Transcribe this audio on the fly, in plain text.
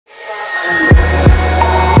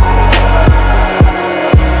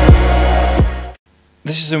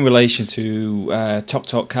This is in relation to Tok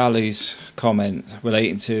Tok Kali's comment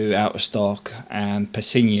relating to out of stock and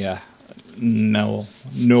Pasensiya no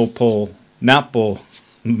po napo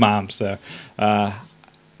ma'am, sir.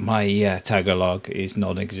 My Tagalog is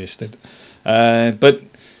non-existent, but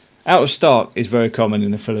out of stock is very common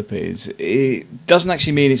in the Philippines. It doesn't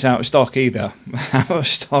actually mean it's out of stock either. Out of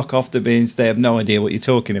stock often means they have no idea what you're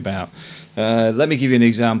talking about. Let me give you an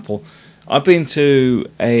example. I've been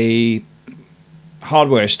to a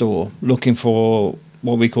hardware store looking for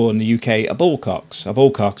what we call in the UK a bullcox. A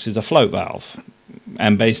bullcox is a float valve,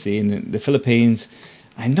 and basically in the Philippines,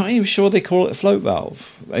 I'm not even sure they call it a float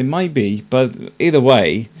valve. It might be, but either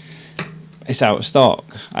way, it's out of stock.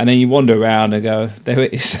 And then you wander around and go, there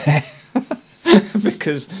it is there.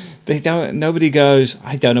 Because nobody goes,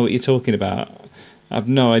 I don't know what you're talking about. I have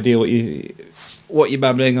no idea what you're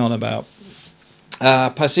babbling on about.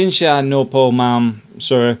 Pasensiya no po ma'am,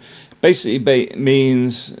 sir, basically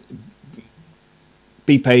means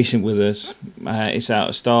be patient with us. It's out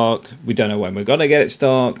of stock. We don't know when we're going to get it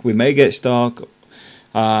stock. We may get stock.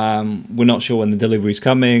 We're not sure when the delivery's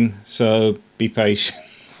coming, so be patient.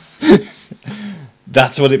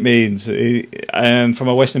 That's what it means. And from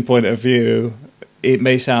a Western point of view, it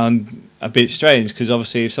may sound a bit strange, because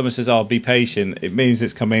obviously if someone says, oh, be patient, it means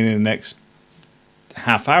it's coming in the next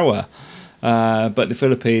half hour. But the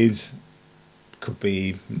Philippines could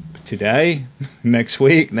be today, next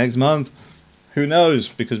week, next month. Who knows?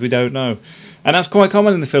 Because we don't know. And that's quite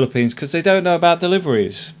common in the Philippines, because they don't know about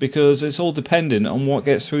deliveries, because it's all dependent on what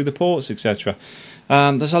gets through the ports, etc.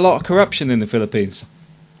 There's a lot of corruption in the Philippines.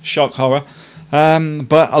 Shock horror.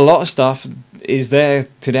 But a lot of stuff is there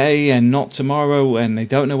today and not tomorrow, and they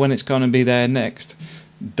don't know when it's going to be there next.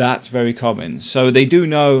 That's very common. So they do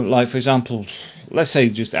know, like, for example, let's say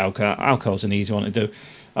just alcohol. Alcohol's an easy one to do.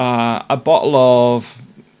 A bottle of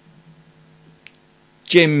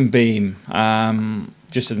Jim Beam,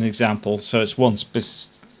 just an example. So it's one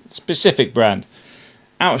specific brand.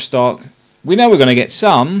 Out of stock. We know we're going to get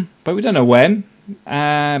some, but we don't know when.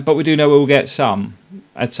 But we do know we'll get some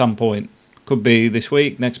at some point. Could be this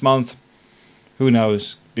week, next month. Who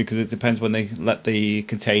knows? Because it depends when they let the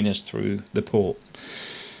containers through the port.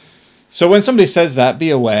 So when somebody says that, be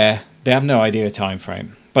aware they have no idea a time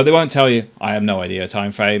frame. But they won't tell you, I have no idea a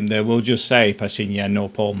time frame. They will just say, Pasensiya no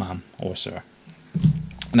po ma'am, or sir.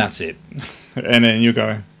 And that's it. And then you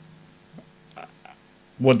go,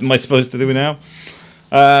 what am I supposed to do now?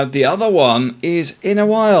 The other one is in a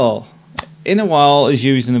while. In a while is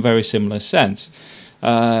used in a very similar sense.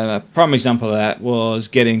 A prime example of that was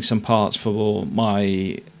getting some parts for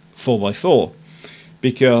my 4x4,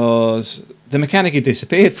 because the mechanic had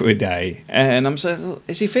disappeared for a day, and I'm saying,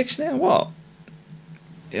 is he fixing it or what?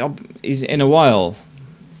 He's in a while.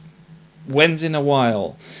 When's in a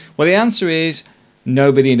while? Well, the answer is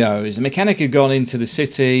nobody knows. The mechanic had gone into the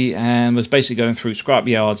city and was basically going through scrap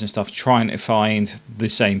yards and stuff trying to find the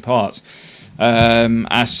same parts.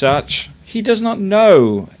 As such, he does not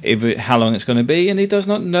know how long it's going to be, and he does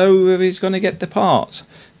not know if he's going to get the parts.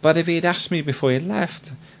 But if he had asked me before he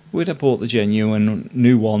left, we'd have bought the genuine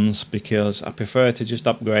new ones, because I prefer to just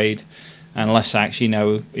upgrade unless I actually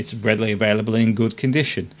know it's readily available in good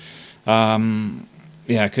condition. Yeah,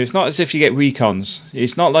 because it's not as if you get recons.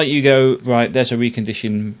 It's not like you go, right, there's a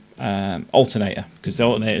reconditioned alternator, because the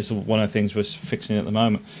alternator is one of the things we're fixing at the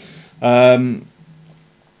moment.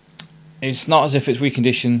 It's not as if it's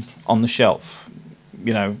reconditioned on the shelf.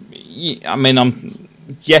 You know, I mean,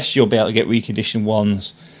 yes, you'll be able to get reconditioned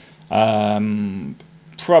ones.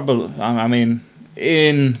 Probably, I mean,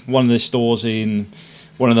 in one of the stores in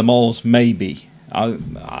one of the malls, maybe.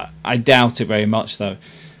 I doubt it very much, though.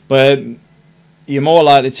 But you're more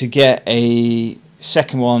likely to get a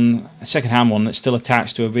second-hand one that's still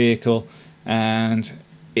attached to a vehicle, and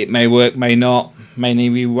it may work, may not, may need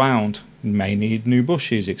rewound, may need new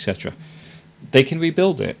bushes, etc. They can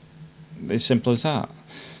rebuild it. As simple as that.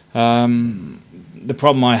 The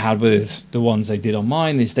problem I had with the ones they did on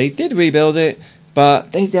mine is they did rebuild it,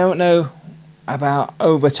 but they don't know about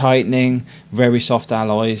over-tightening very soft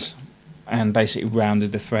alloys, and basically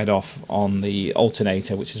rounded the thread off on the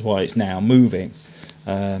alternator, which is why it's now moving.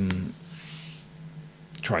 Try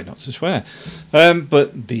not to swear.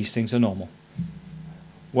 But these things are normal.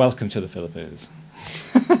 Welcome to the Philippines.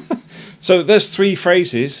 So there's 3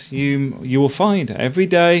 phrases you will find every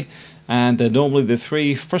day, and they're normally the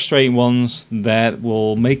 3 frustrating ones that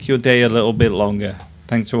will make your day a little bit longer.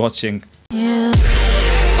 Thanks for watching. Yeah.